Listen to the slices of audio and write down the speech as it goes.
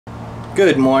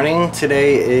Good morning.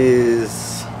 Today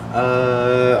is,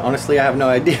 honestly I have no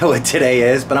idea what today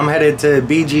is, but I'm headed to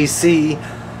BGC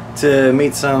to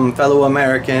meet some fellow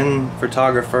American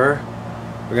photographer.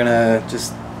 We're gonna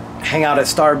just hang out at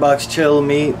Starbucks, chill,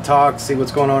 meet, talk, see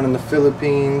what's going on in the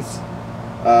Philippines.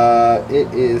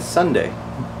 It is Sunday.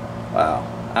 Wow.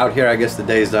 Out here I guess the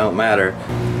days don't matter.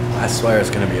 I swear it's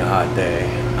gonna be a hot day.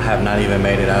 I have not even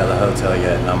made it out of the hotel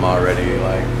yet and I'm already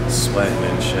like sweating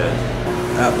and shit.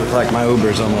 That looks like my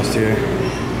Uber's almost here.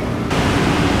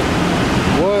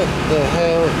 What the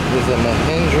hell is a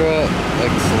Mahindra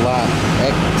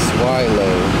XY-Lo?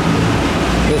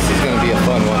 This is gonna be a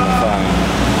fun one to find.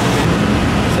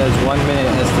 It says 1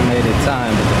 minute estimated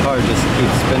time, but the car just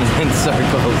keeps spinning in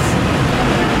circles.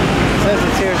 It says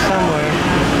it's here somewhere.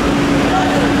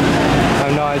 I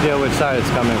have no idea which side it's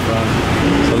coming from.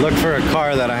 So look for a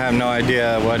car that I have no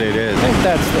idea what it is. I think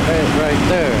that's it right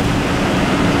there.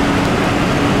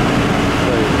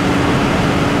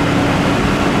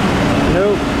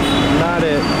 Nope, not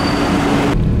it.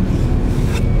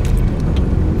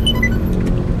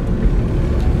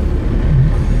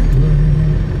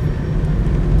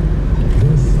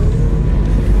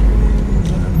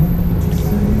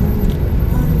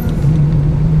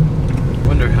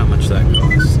 Wonder how much that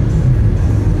costs.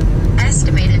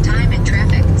 Estimated time in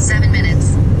traffic, 7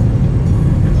 minutes.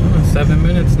 Oh, 7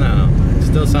 minutes now.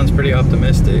 Still sounds pretty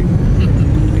optimistic.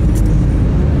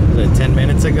 10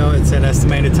 minutes ago it said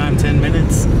estimated time 10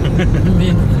 minutes.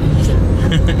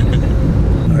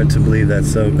 Hard to believe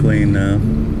that's so clean now.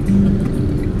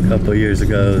 A couple years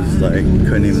ago it was like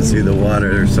couldn't even see the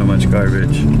water, there's so much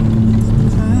garbage.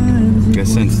 I guess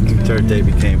since Duterte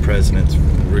became president it's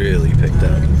really picked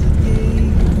up.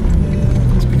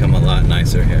 It's become a lot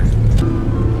nicer here.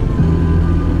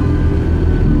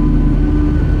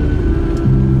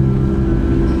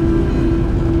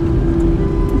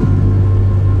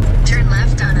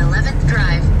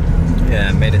 Yeah,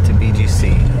 I made it to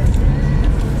BGC.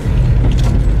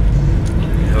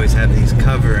 They always have these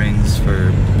coverings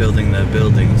for building the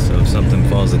buildings, so if something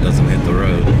falls, it doesn't hit the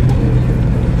road.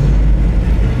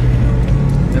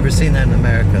 Never seen that in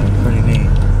America. Pretty neat.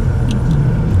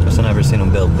 Also never seen them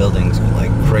build buildings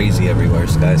like crazy everywhere,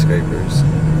 skyscrapers.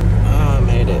 Oh, I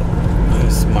made it.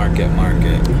 Nice market.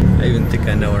 I even think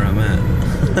I know where I'm at.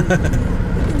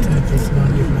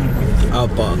 Oh,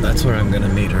 Bob, that's where I'm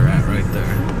gonna meet her at right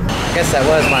there. I guess that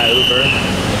was my Uber.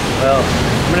 Well,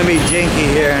 I'm gonna meet Jinky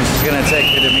here and she's gonna take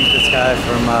me to meet this guy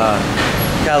from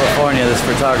California, this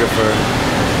photographer.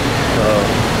 So,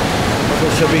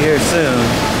 hopefully she'll be here soon.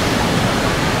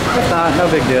 If not, no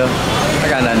big deal.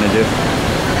 I got nothing to do.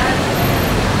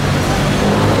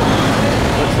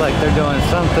 Looks like they're doing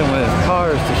something with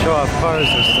cars to show off cars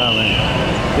they're selling.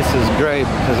 This is great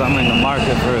because I'm in the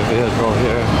market for a vehicle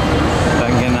here. So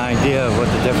I can get an idea of what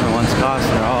the different ones cost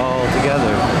and they're all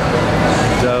together.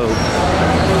 Dope.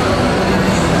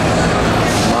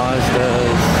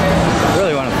 Mazdas. I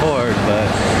really want a Ford, but I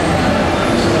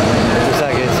just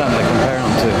gotta get something to compare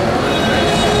them to.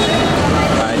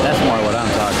 Alright, that's more what I'm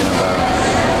talking about.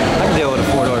 I can deal with a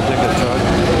 4-door pickup truck.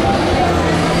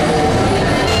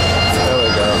 There we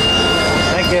go.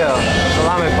 Thank you.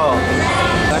 Salami po.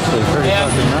 It's actually pretty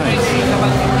fucking nice.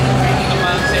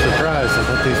 Surprised, I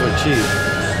thought these were cheap.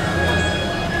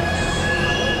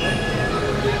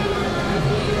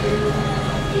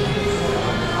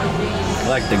 I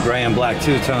like the gray and black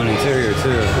two-tone interior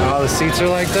too. All the seats are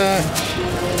like that.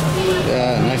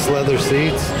 Yeah, nice leather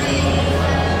seats.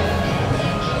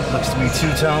 Looks to be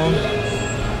two-tone.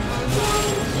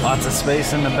 Lots of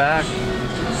space in the back.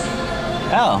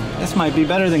 Hell, this might be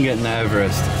better than getting the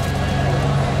Everest.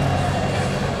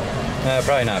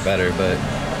 Probably not better, but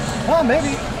well,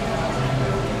 maybe.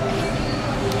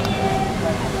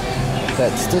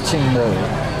 That stitching though,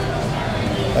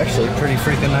 actually pretty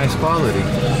freaking nice quality.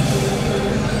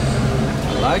 I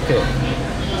like it.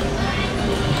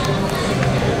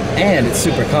 And it's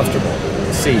super comfortable.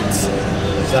 The seats.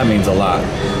 So that means a lot.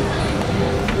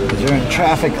 Because you're in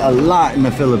traffic a lot in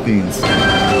the Philippines.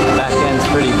 Back end's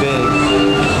pretty big.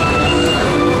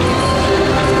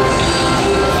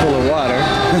 Full of water.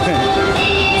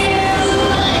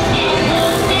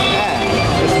 Yeah,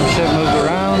 there's some shit moved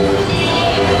around.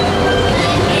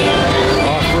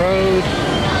 Off-road.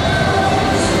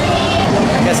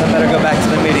 I guess I better go back to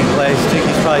the meeting place.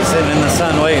 Jinky's probably sitting in the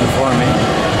sun waiting for me.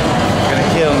 She's gonna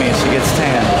kill me if she gets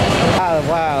tan. Oh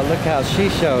wow, look how she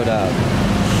showed up.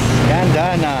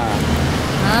 Gandana.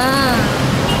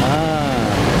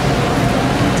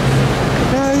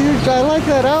 Yeah, I like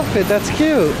that outfit, that's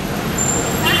cute.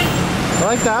 I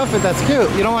like the outfit, that's cute.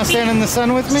 You don't want to stand in the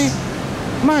sun with me?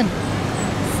 Come on.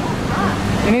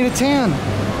 You need a tan.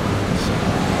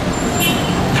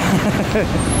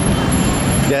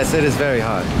 Yes, it is very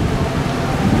hot.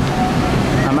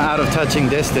 I'm out of touching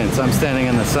distance. I'm standing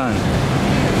in the sun.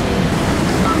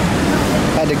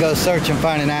 Had to go search and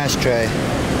find an ashtray.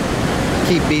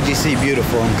 Keep BGC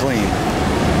beautiful and clean.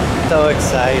 So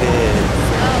excited.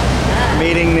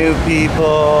 Meeting new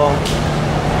people.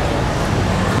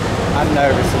 I'm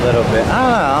nervous a little bit. I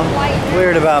don't know. I'm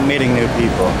weird about meeting new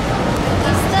people.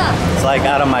 It's like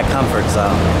out of my comfort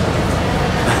zone.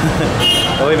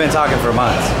 But we've been talking for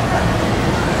months.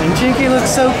 And Jinky looks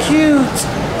so cute.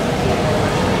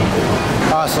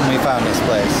 Awesome, we found this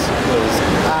place.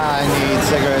 I need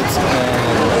cigarettes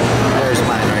and there's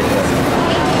mine right there.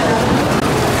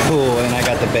 Cool, and I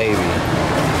got the baby.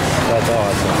 That's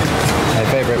awesome. My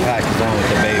favorite pack is the one with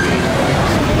the baby.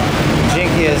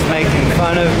 Jinky is making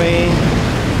fun of me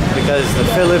because the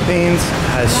Philippines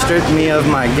has stripped me of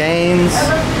my gains.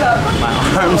 My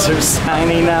arms are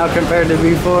tiny now compared to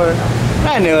before.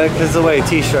 I knew it because the way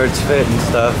t-shirts fit and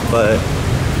stuff, but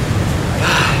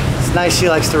it's nice she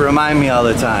likes to remind me all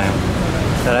the time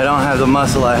that I don't have the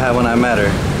muscle I had when I met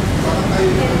her.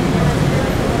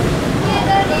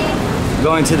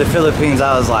 Going to the Philippines,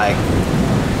 I was like,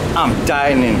 I'm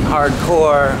dieting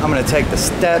hardcore. I'm gonna take the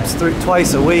steps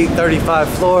twice a week, 35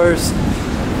 floors.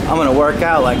 I'm gonna work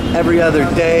out like every other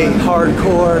day,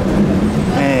 hardcore,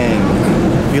 and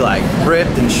be like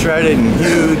ripped and shredded and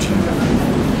huge.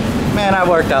 Man, I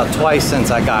worked out twice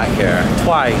since I got here.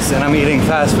 Twice, and I'm eating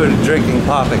fast food and drinking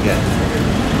pop again.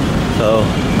 So,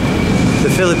 the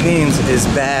Philippines is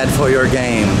bad for your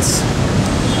gains.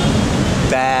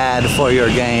 Bad for your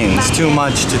gains. Too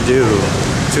much to do.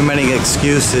 Too many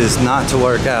excuses not to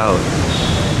work out.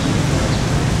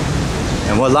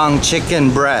 And walang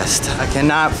chicken breast. I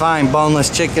cannot find boneless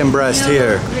chicken breast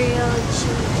here.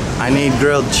 I need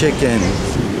grilled chicken.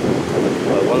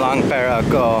 But walang pera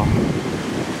ko.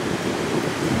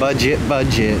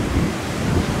 Budget.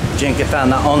 Jinky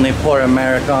found the only poor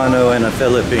Americano in the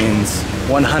Philippines.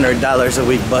 $100 a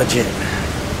week budget.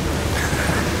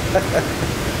 That's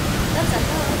a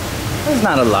lot. That's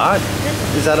not a lot.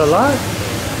 Is that a lot?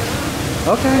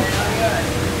 Okay.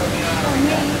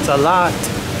 It's a lot.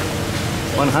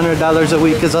 $100 a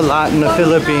week is a lot in the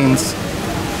Philippines.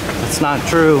 It's not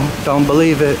true. Don't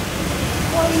believe it.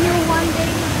 Well, you one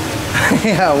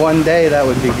day. Yeah, one day that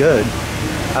would be good.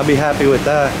 I'll be happy with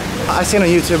that. I seen a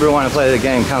YouTuber want to play the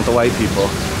game, Count the White People.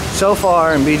 So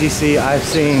far in BGC, I've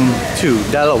seen 2,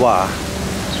 Dalawa.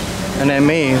 And then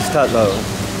me is Tutlo.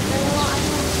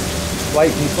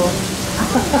 White people.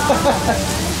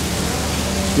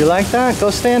 You like that? Go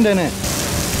stand in it.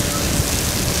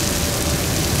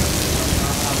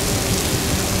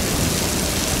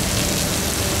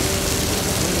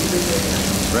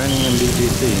 Raining in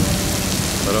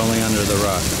BGC, but only under the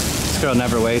rock. This girl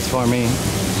never waits for me.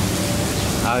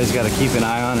 I always got to keep an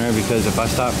eye on her because if I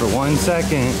stop for 1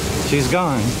 second, she's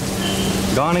gone.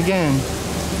 Gone again.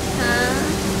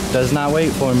 Does not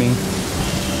wait for me.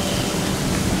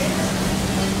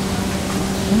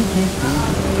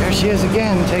 There she is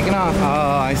again, taking off.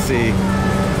 Oh, I see.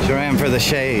 She ran for the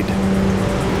shade.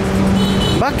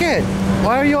 Bucket,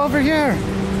 why are you over here?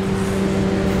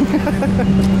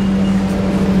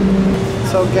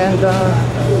 So Genda,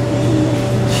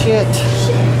 shit.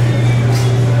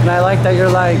 And I like that you're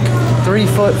like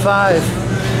 3'5".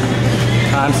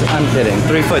 I'm kidding,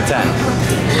 3'10".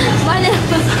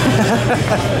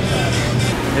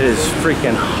 It is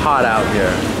freaking hot out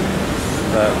here,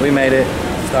 but we made it.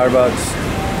 Starbucks.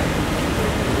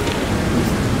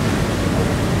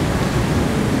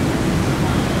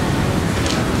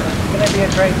 It's gonna be a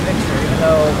great picture, even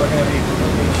though we're gonna be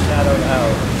completely shadowed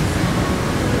out.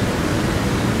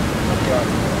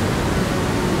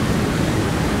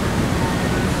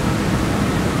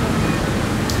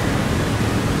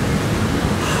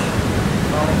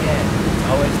 Phone again.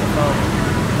 Always the phone.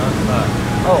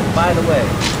 Oh, by the way,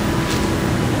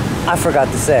 I forgot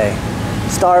to say,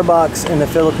 Starbucks in the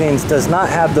Philippines does not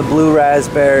have the blue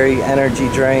raspberry energy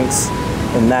drinks,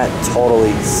 and that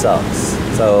totally sucks.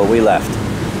 So we left.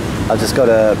 I'll just go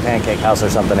to Pancake House or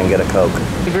something and get a Coke.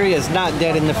 Degree is not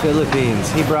dead in the Philippines.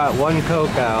 He brought 1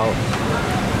 Coke out.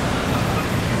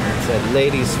 It said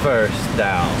ladies first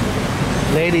down.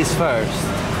 Ladies first.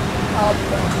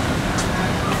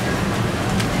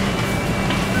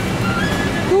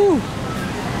 Woo.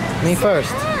 Me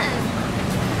first.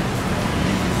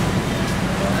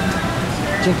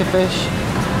 Jinky fish.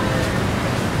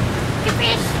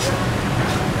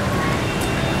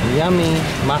 Yummy.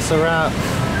 Masarap.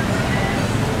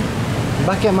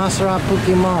 Bakit masarap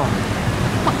puki mo?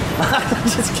 I'm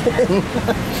just kidding.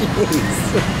 Jeez.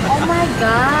 Oh my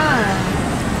god.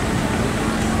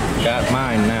 Got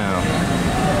mine now.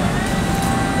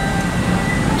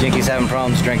 Jinky's having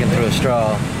problems drinking through a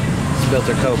straw. Spilled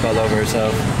her Coke all over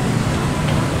herself.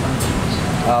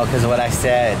 Oh, because of what I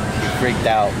said. She freaked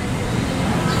out.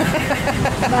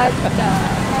 But,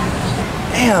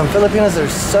 Damn, Filipinos are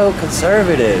so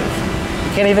conservative.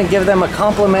 You can't even give them a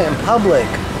compliment in public.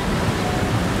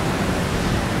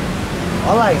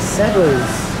 All I said was...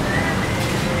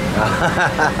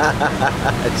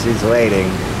 She's waiting.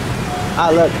 Ah,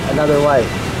 look, another white.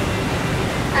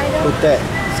 I don't... Pute.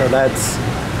 So that's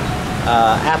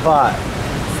apat.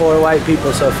 4 white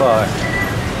people so far.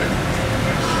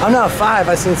 Oh no, 5.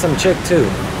 I seen some chick too.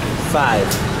 5.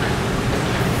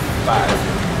 5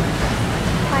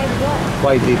 Five what?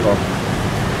 white people.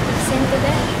 Send to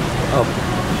them. Oh,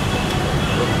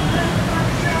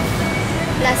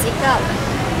 Plus ikaw.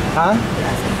 huh?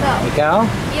 Plus ikaw. Ikaw?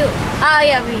 You. Ah,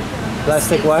 yeah, me.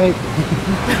 Plastic white?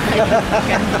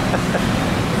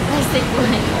 Plastic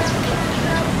one.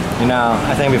 You know,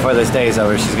 I think before this day is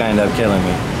over, she's gonna end up killing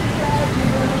me.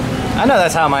 I know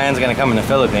that's how my end's gonna come in the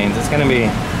Philippines. It's gonna be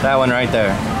that one right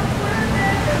there.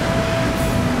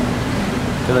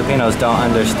 Filipinos don't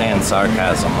understand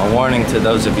sarcasm. A warning to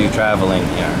those of you traveling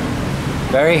here.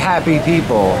 Very happy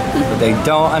people, but they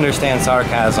don't understand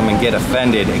sarcasm and get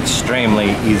offended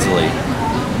extremely easily.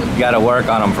 You gotta work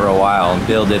on them for a while and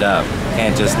build it up. You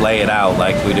can't just lay it out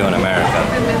like we do in America.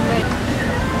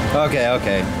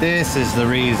 Okay. This is the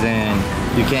reason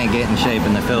you can't get in shape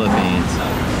in the Philippines.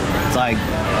 It's like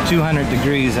 200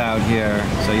 degrees out here,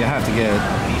 so you have to get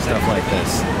stuff like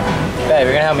this. Babe,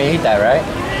 you're gonna help me eat that, right?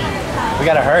 We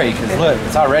gotta hurry, because look,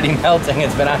 it's already melting.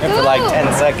 It's been out here for like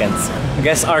 10 seconds. I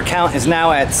guess our count is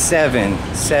now at 7.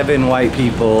 7 white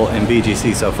people in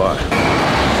BGC so far. In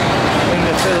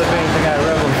the Philippines, they got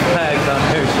rebel flags on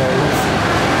their shirts.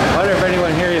 I wonder if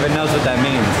anyone here even knows what that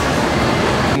means.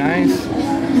 Nice.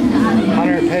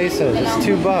 100 pesos, it's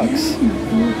 $2.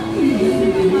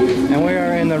 And we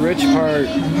are in the rich part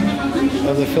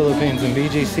of the Philippines in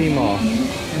BGC Mall.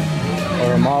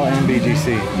 Or a mall in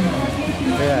BGC.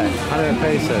 Yeah, 100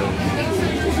 pesos.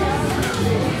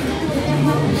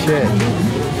 Shit.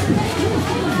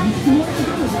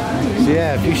 So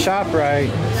yeah, if you shop right,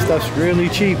 stuff's really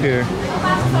cheap here. I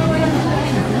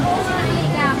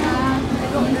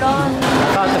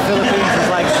thought the Philippines was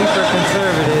like super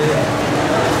conservative.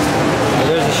 But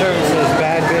there's a shirt that says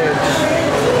bad bitch.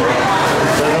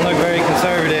 Doesn't look very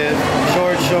conservative.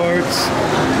 Short shorts.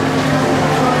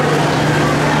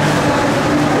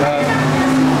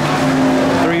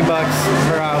 $3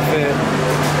 per outfit.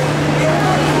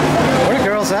 Where are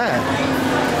girls at?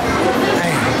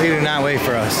 Hey, they do not wait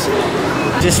for us.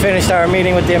 Just finished our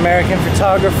meeting with the American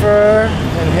photographer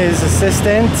and his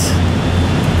assistant.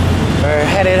 We're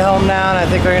headed home now, and I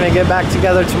think we're gonna get back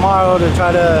together tomorrow to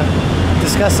try to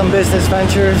discuss some business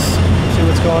ventures, see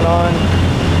what's going on.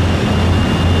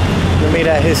 We'll meet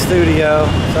at his studio,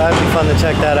 so that'd be fun to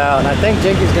check that out. And I think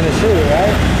Jinky's gonna shoot,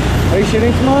 right? Are you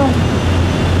shooting tomorrow?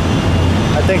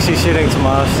 I think she's shooting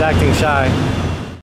tomorrow. She's acting shy.